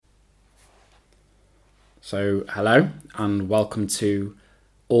So, hello and welcome to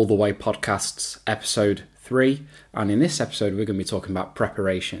All the Way Podcasts episode 3. And in this episode, we're going to be talking about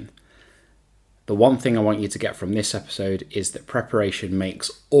preparation. The one thing I want you to get from this episode is that preparation makes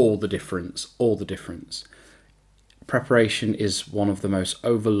all the difference. Preparation is one of the most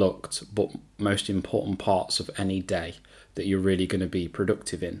overlooked but most important parts of any day that you're really going to be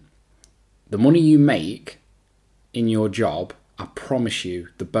productive in. The money you make in your job, I promise you,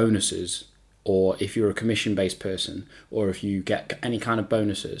 the bonuses, or if you're a commission-based person, or if you get any kind of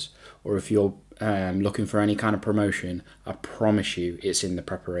bonuses, or if you're looking for any kind of promotion, I promise you it's in the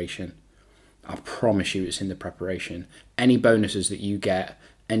preparation. Any bonuses that you get,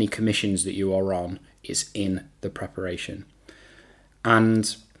 any commissions that you are on, it's in the preparation.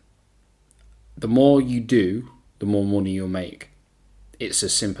 And the more you do, the more money you'll make. It's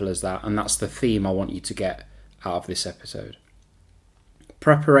as simple as that, and that's the theme I want you to get out of this episode.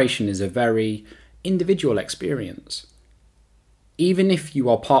 Preparation is a very individual experience. Even if you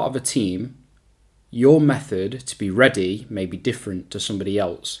are part of a team, your method to be ready may be different to somebody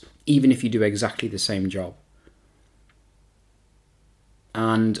else, even if you do exactly the same job.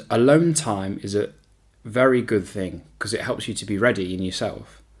 And alone time is a very good thing because it helps you to be ready in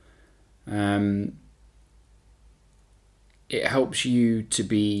yourself. It helps you to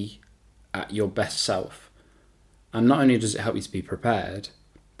be at your best self. And not only does it help you to be prepared,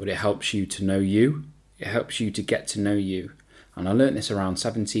 but it helps you to know you. It helps you to get to know you. And I learnt this around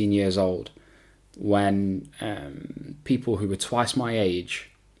 17 years old when people who were twice my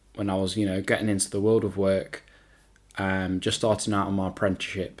age, when I was, getting into the world of work, just starting out on my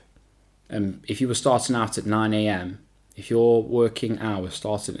apprenticeship. And if you were starting out at 9 a.m, if your working hours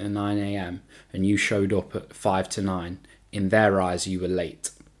started at 9 a.m. and you showed up at 5 to 9, in their eyes you were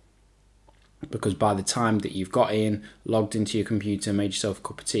late. Because by the time that you've got in, logged into your computer, made yourself a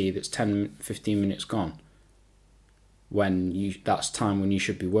cup of tea, that's 10-15 minutes gone. That's time when you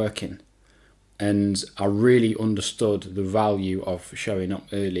should be working. And I really understood the value of showing up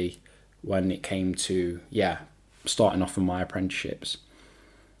early when it came to, starting off on my apprenticeships.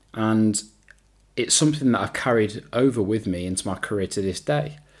 And it's something that I've carried over with me into my career to this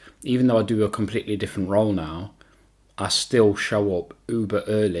day. Even though I do a completely different role now, I still show up uber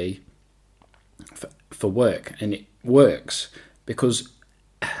early for work, and it works because,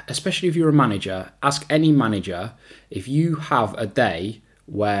 especially if you're a manager, ask any manager if you have a day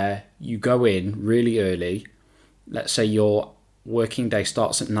where you go in really early. Let's say your working day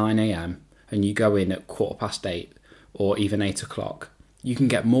starts at 9 a.m. and you go in at 8:15 or even 8 o'clock. You can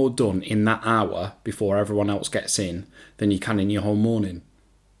get more done in that hour before everyone else gets in than you can in your whole morning.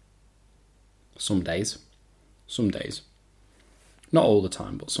 Some days. Not all the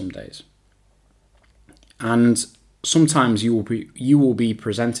time, but some days. And sometimes you will be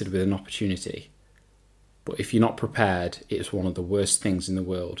presented with an opportunity, but if you're not prepared, it's one of the worst things in the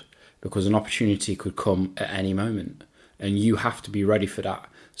world because an opportunity could come at any moment and you have to be ready for that.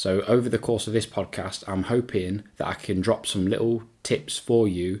 So over the course of this podcast, I'm hoping that I can drop some little tips for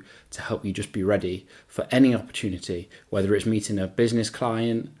you to help you just be ready for any opportunity, whether it's meeting a business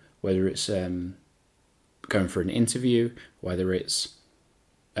client, whether it's going for an interview, whether it's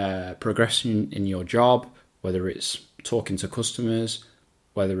progression in your job, whether it's talking to customers,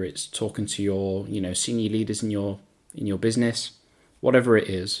 whether it's talking to your senior leaders in your business, whatever it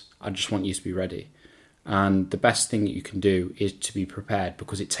is. I just want you to be ready. And the best thing that you can do is to be prepared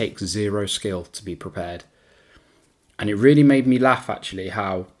because it takes zero skill to be prepared. And it really made me laugh actually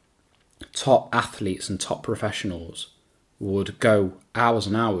how top athletes and top professionals would go hours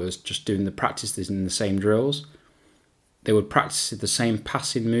and hours just doing the practices in the same drills. They would practice the same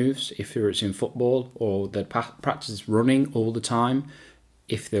passing moves if it's in football, or they'd practice running all the time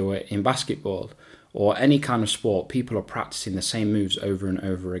if they were in basketball, or any kind of sport. People are practicing the same moves over and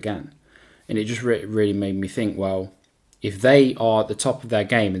over again. And it just really made me think, well, if they are at the top of their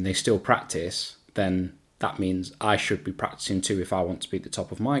game and they still practice, then that means I should be practicing too if I want to be at the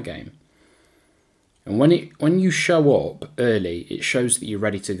top of my game. And when you show up early, it shows that you're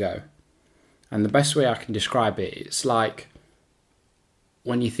ready to go. And the best way I can describe it, it's like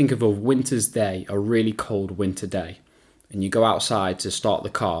when you think of a winter's day, a really cold winter day, and you go outside to start the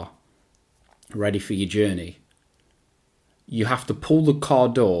car, ready for your journey. You have to pull the car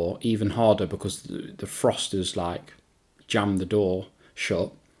door even harder because the frost has jammed the door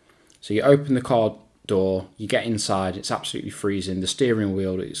shut. So you open the car door, you get inside, it's absolutely freezing. The steering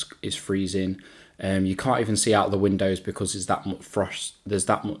wheel is freezing. You can't even see out the windows because there's that much frost. There's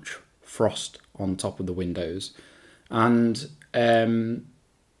that much frost on top of the windows, and you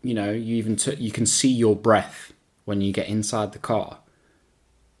can see your breath when you get inside the car.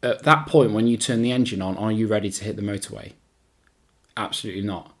 at that point, when you turn the engine on, are you ready to hit the motorway? Absolutely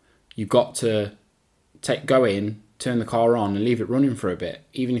not. You've got to go in, turn the car on and leave it running for a bit.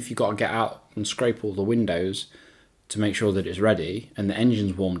 Even if you've got to get out and scrape all the windows to make sure that it's ready and the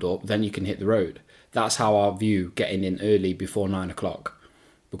engine's warmed up, then you can hit the road. That's how I view getting in early before 9 o'clock.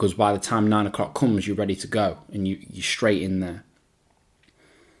 Because by the time 9 o'clock comes, you're ready to go and you're straight in there.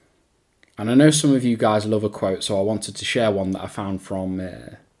 And I know some of you guys love a quote, so I wanted to share one that I found from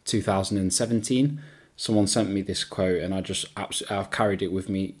 2017. Someone sent me this quote and I've carried it with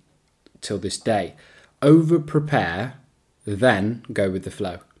me till this day. Over prepare, then go with the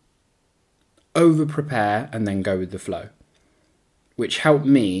flow. Over prepare and then go with the flow. Which helped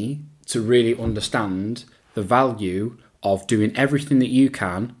me to really understand the value of doing everything that you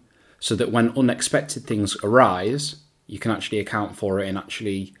can so that when unexpected things arise, you can actually account for it and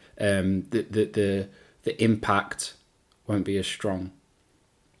actually the impact won't be as strong.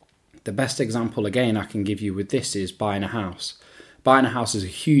 The best example again I can give you with this is buying a house. Buying a house is a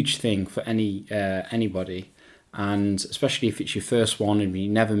huge thing for anybody, and especially if it's your first one and you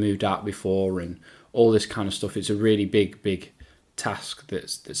never moved out before and all this kind of stuff. It's a really big task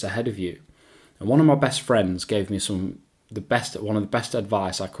that's ahead of you. And one of my best friends gave me one of the best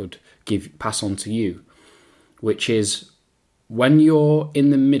advice I could pass on to you, which is when you're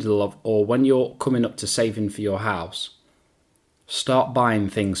in the middle of, or when you're coming up to saving for your house, start buying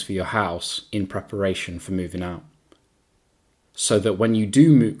things for your house in preparation for moving out. So that when you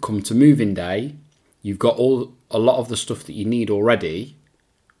do come to moving day, you've got a lot of the stuff that you need already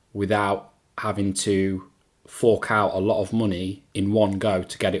without having to fork out a lot of money in one go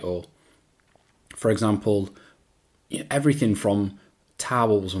to get it all. For example, everything from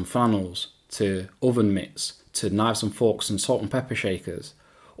towels and flannels to oven mitts to knives and forks and salt and pepper shakers.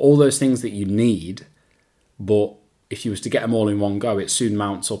 All those things that you need, but if you was to get them all in one go, it soon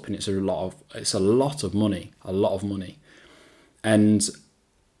mounts up and it's a lot of money. And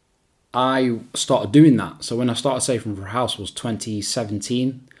I started doing that. So when I started saving for a house was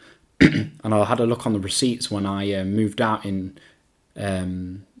 2017, and I had a look on the receipts when I moved out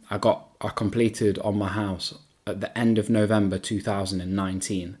I completed on my house at the end of November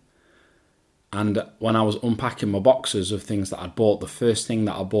 2019. And when I was unpacking my boxes of things that I'd bought, the first thing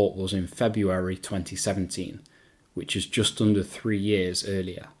that I bought was in February 2017, which is just under 3 years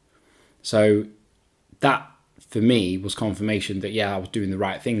earlier. So that, for me, was confirmation that, I was doing the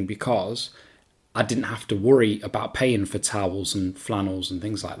right thing, because I didn't have to worry about paying for towels and flannels and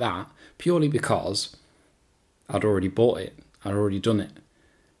things like that, purely because I'd already bought it. I'd already done it.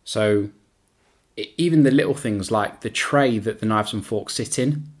 So even the little things like the tray that the knives and forks sit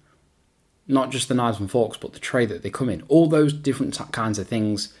in, not just the knives and forks, but the tray that they come in, all those different kinds of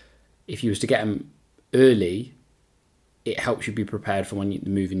things, if you was to get them early, it helps you be prepared for when the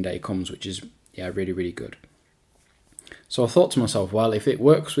moving day comes, which is, really, really good. So I thought to myself, well, if it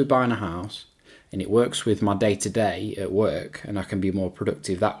works with buying a house and it works with my day-to-day at work and I can be more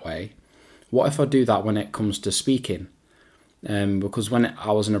productive that way, what if I do that when it comes to speaking? Because when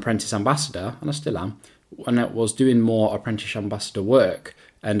I was an apprentice ambassador, and I still am, when I was doing more apprentice ambassador work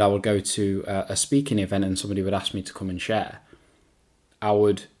and I would go to a speaking event and somebody would ask me to come and share, I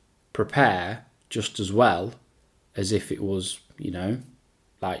would prepare just as well as if it was,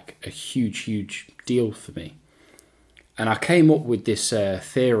 like a huge deal for me. And I came up with this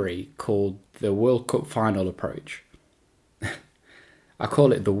theory called the World Cup final approach. I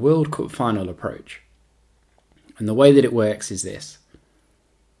call it the World Cup final approach. And the way that it works is this.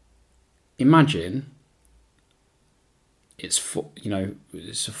 Imagine, it's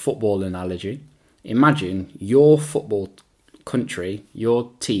a football analogy. Imagine your football country,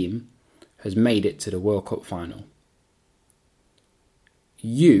 your team, has made it to the World Cup final.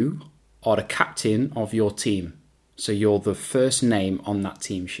 You are the captain of your team. So you're the first name on that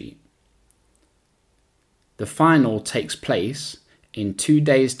team sheet. The final takes place in 2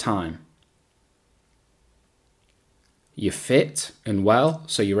 days' time. You're fit and well,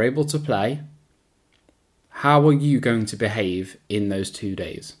 so you're able to play. How are you going to behave in those 2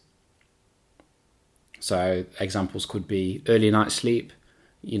 days? So examples could be early night sleep.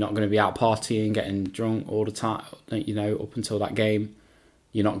 You're not going to be out partying, getting drunk all the time, up until that game.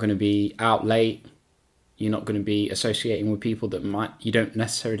 You're not going to be out late. You're not going to be associating with people that you don't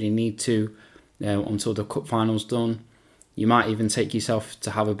necessarily need to until the cup final's done. You might even take yourself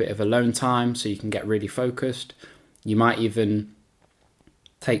to have a bit of alone time so you can get really focused. You might even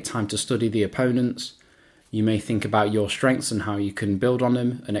take time to study the opponents. You may think about your strengths and how you can build on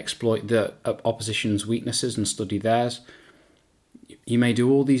them and exploit the opposition's weaknesses and study theirs. You may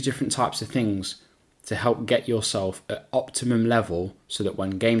do all these different types of things to help get yourself at optimum level so that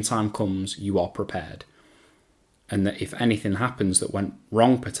when game time comes, you are prepared. And that if anything happens that went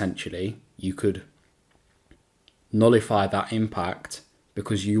wrong potentially, you could nullify that impact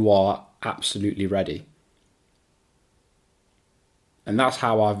because you are absolutely ready. And that's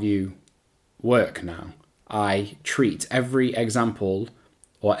how I view work now. I treat every example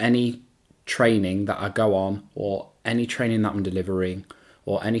or any training that I go on, or any training that I'm delivering,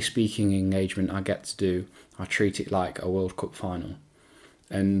 or any speaking engagement I get to do, I treat it like a World Cup final.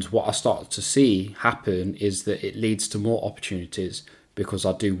 And what I start to see happen is that it leads to more opportunities because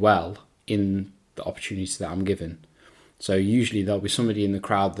I do well in the opportunities that I'm given. So usually there'll be somebody in the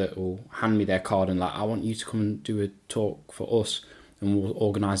crowd that will hand me their card and like, I want you to come and do a talk for us, and we'll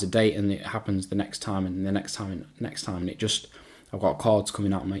organise a date, and it happens the next time and the next time and next time. And it just, I've got cards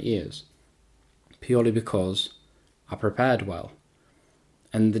coming out of my ears purely because I prepared well.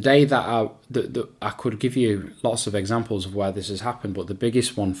 And the day that I could give you lots of examples of where this has happened, but the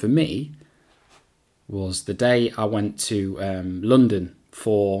biggest one for me was the day I went to London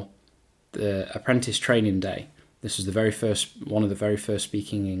for the apprentice training day. This was one of the very first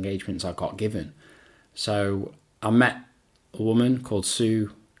speaking engagements I got given. So I met a woman called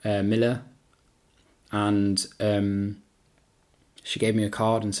Sue Miller, and she gave me a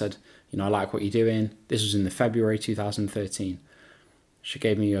card and said, I like what you're doing. This was in the February 2013. She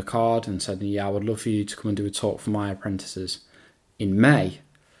gave me a card and said, I would love for you to come and do a talk for my apprentices in May.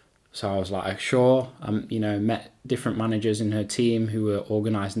 So I was like, sure. Met different managers in her team who were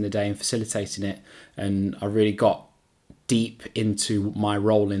organising the day and facilitating it. And I really got deep into my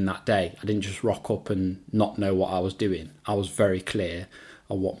role in that day. I didn't just rock up and not know what I was doing. I was very clear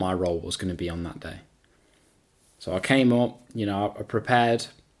on what my role was going to be on that day. So I came up, I prepared.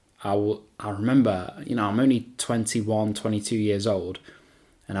 I remember, I'm only 21, 22 years old,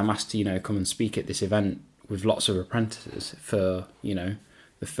 and I'm asked to, come and speak at this event with lots of apprentices for, the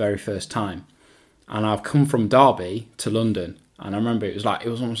very first time. And I've come from Derby to London, and I remember it was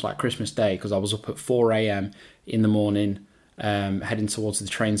almost like Christmas Day, because I was up at 4 a.m. in the morning, heading towards the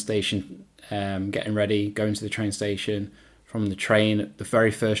train station, getting ready, going to the train station. From the train, the very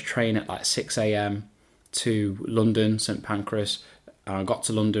first train at like 6 a.m. to London, St Pancras. And I got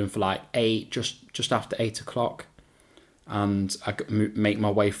to London for like 8, just after 8 o'clock. And I make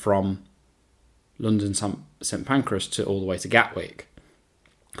my way from London, St Pancras to all the way to Gatwick,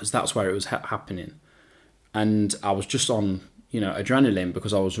 because that's where it was happening. And I was just on, adrenaline,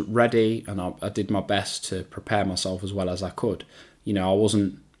 because I was ready, and I did my best to prepare myself as well as I could. I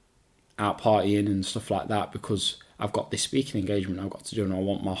wasn't out partying and stuff like that, because I've got this speaking engagement I've got to do, and I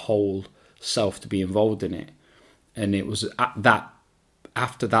want my whole self to be involved in it. And it was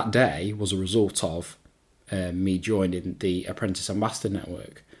after that day was a result of me joining the Apprentice Ambassador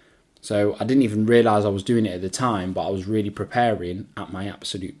Network. So I didn't even realise I was doing it at the time, but I was really preparing at my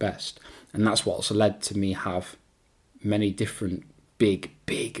absolute best. And that's what's led to me have many different big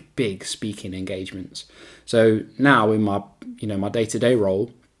speaking engagements. So now in my my day-to-day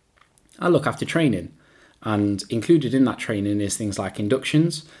role, I look after training. And included in that training is things like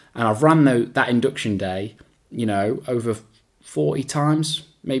inductions. And I've run that induction day, over 40 times,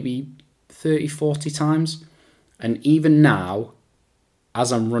 maybe 30, 40 times. And even now,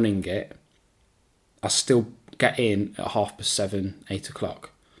 as I'm running it, I still get in at 7:30, 8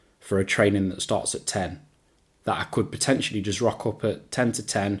 o'clock for a training that starts at 10. That I could potentially just rock up at 10 to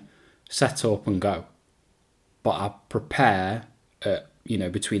 10, set up and go. But I prepare at,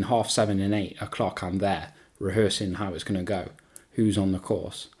 between 7:30 and 8 o'clock, I'm there rehearsing how it's going to go, who's on the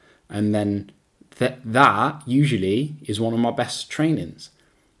course. And then that usually is one of my best trainings.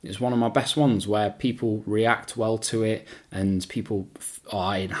 It's one of my best ones where people react well to it, and people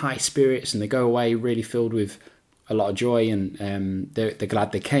are in high spirits, and they go away really filled with a lot of joy, and they're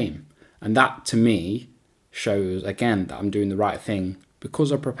glad they came. And that, to me, shows, again, that I'm doing the right thing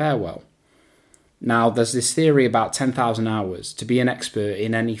because I prepare well. Now, there's this theory about 10,000 hours. To be an expert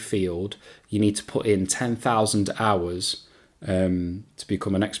in any field, you need to put in 10,000 hours to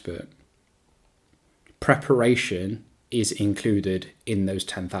become an expert. Preparation is included in those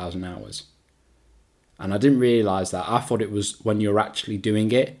 10,000 hours. And I didn't realise that. I thought it was when you're actually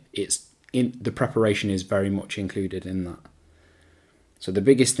doing it, the preparation is very much included in that. So the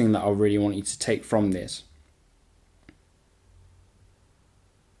biggest thing that I really want you to take from this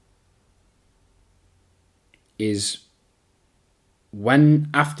is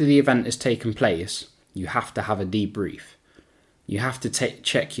after the event has taken place, you have to have a debrief. You have to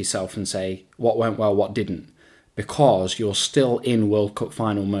check yourself and say what went well, what didn't, because you're still in World Cup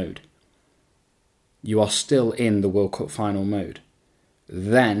final mode. You are still in the World Cup final mode.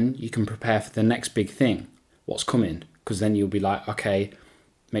 then you can prepare for the next big thing, what's coming. Because then you'll be like, okay,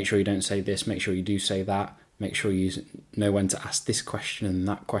 make sure you don't say this, make sure you do say that, make sure you know when to ask this question and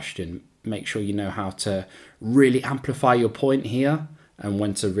that question, make sure you know how to really amplify your point here and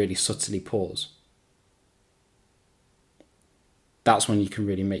when to really subtly pause. That's when you can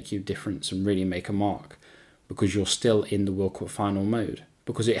really make your difference and really make a mark, because you're still in the World Cup final mode,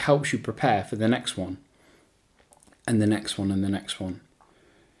 because it helps you prepare for the next one and the next one and the next one.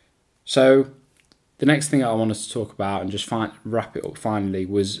 So the next thing I wanted to talk about and just wrap it up finally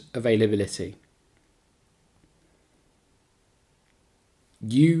was availability.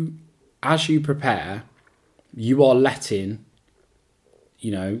 As you prepare, you are letting,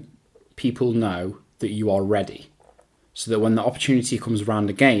 people know that you are ready, so that when the opportunity comes around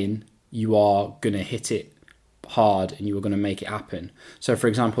again, you are going to hit it hard and you are going to make it happen. So for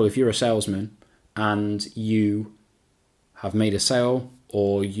example, if you're a salesman and you have made a sale,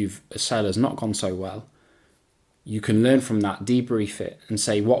 or a sale has not gone so well, you can learn from that, debrief it and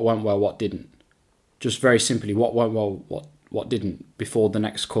say what went well, what didn't. Just very simply, what went well, what didn't before the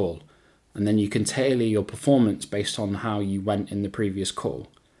next call. And then you can tailor your performance based on how you went in the previous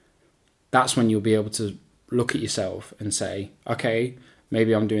call. That's when you'll be able to look at yourself and say, okay,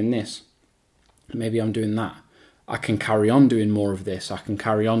 maybe I'm doing this, maybe I'm doing that. I can carry on doing more of this, I can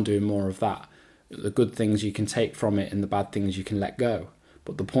carry on doing more of that. The good things you can take from it and the bad things you can let go.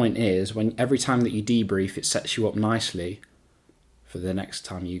 But the point is, every time that you debrief, it sets you up nicely for the next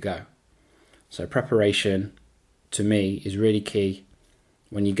time you go. So preparation, to me, is really key.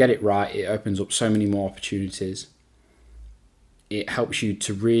 When you get it right, it opens up so many more opportunities. It helps you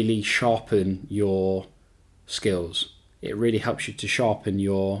to really sharpen your skills. It really helps you to sharpen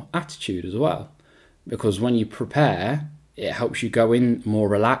your attitude as well. Because when you prepare, it helps you go in more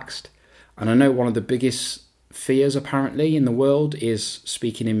relaxed. And I know one of the biggest fears apparently in the world is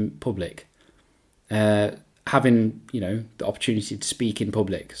speaking in public. Having, the opportunity to speak in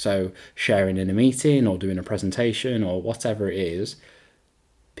public. So sharing in a meeting or doing a presentation or whatever it is,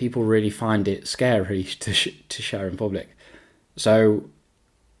 people really find it scary to share in public. So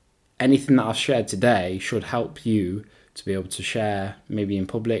anything that I've shared today should help you to be able to share maybe in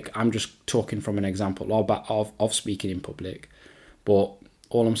public. I'm just talking from an example of speaking in public. But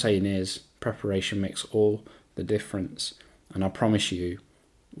all I'm saying is preparation makes all the difference. And I promise you,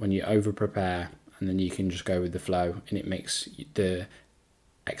 when you over prepare and then you can just go with the flow, and it makes the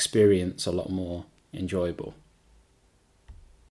experience a lot more enjoyable.